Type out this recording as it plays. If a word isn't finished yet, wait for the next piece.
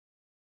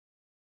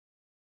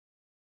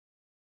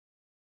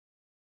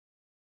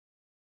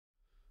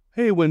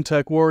Hey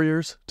Weintek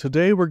Warriors,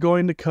 today we're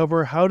going to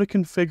cover how to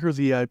configure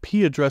the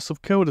IP address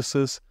of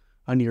CODESYS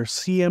on your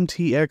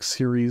CMTX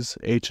series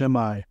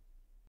HMI.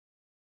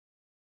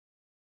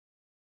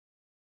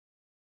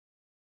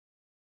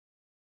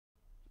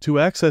 To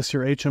access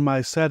your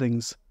HMI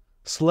settings,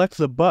 select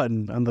the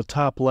button on the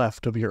top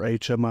left of your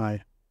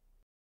HMI.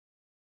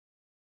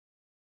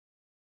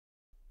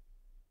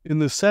 In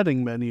the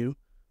Setting menu,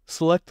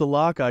 select the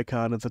lock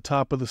icon at the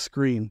top of the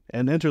screen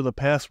and enter the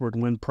password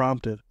when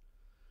prompted.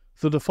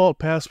 The default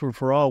password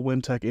for all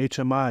Weintek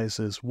HMIs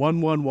is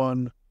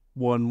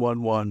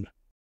 111111.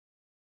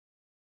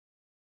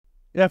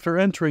 After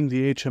entering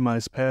the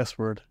HMI's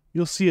password,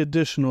 you'll see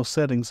additional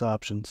settings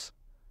options.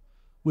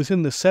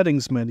 Within the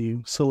Settings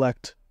menu,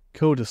 select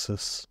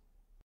CODESYS.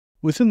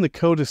 Within the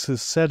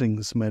CODESYS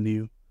Settings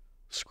menu,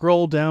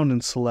 scroll down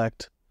and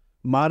select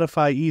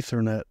Modify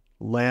Ethernet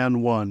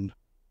LAN 1.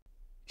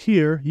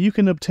 Here, you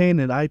can obtain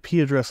an IP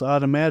address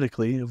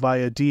automatically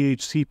via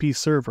DHCP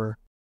server,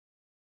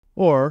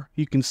 or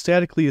you can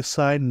statically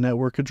assign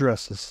network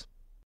addresses.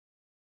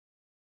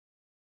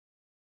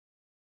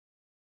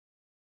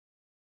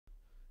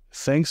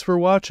 Thanks for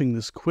watching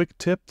this quick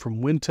tip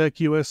from Weintek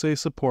USA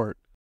support.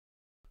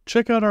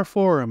 Check out our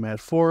forum at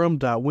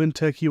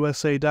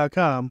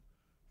forum.weintechusa.com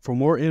for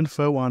more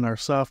info on our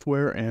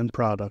software and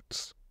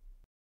products.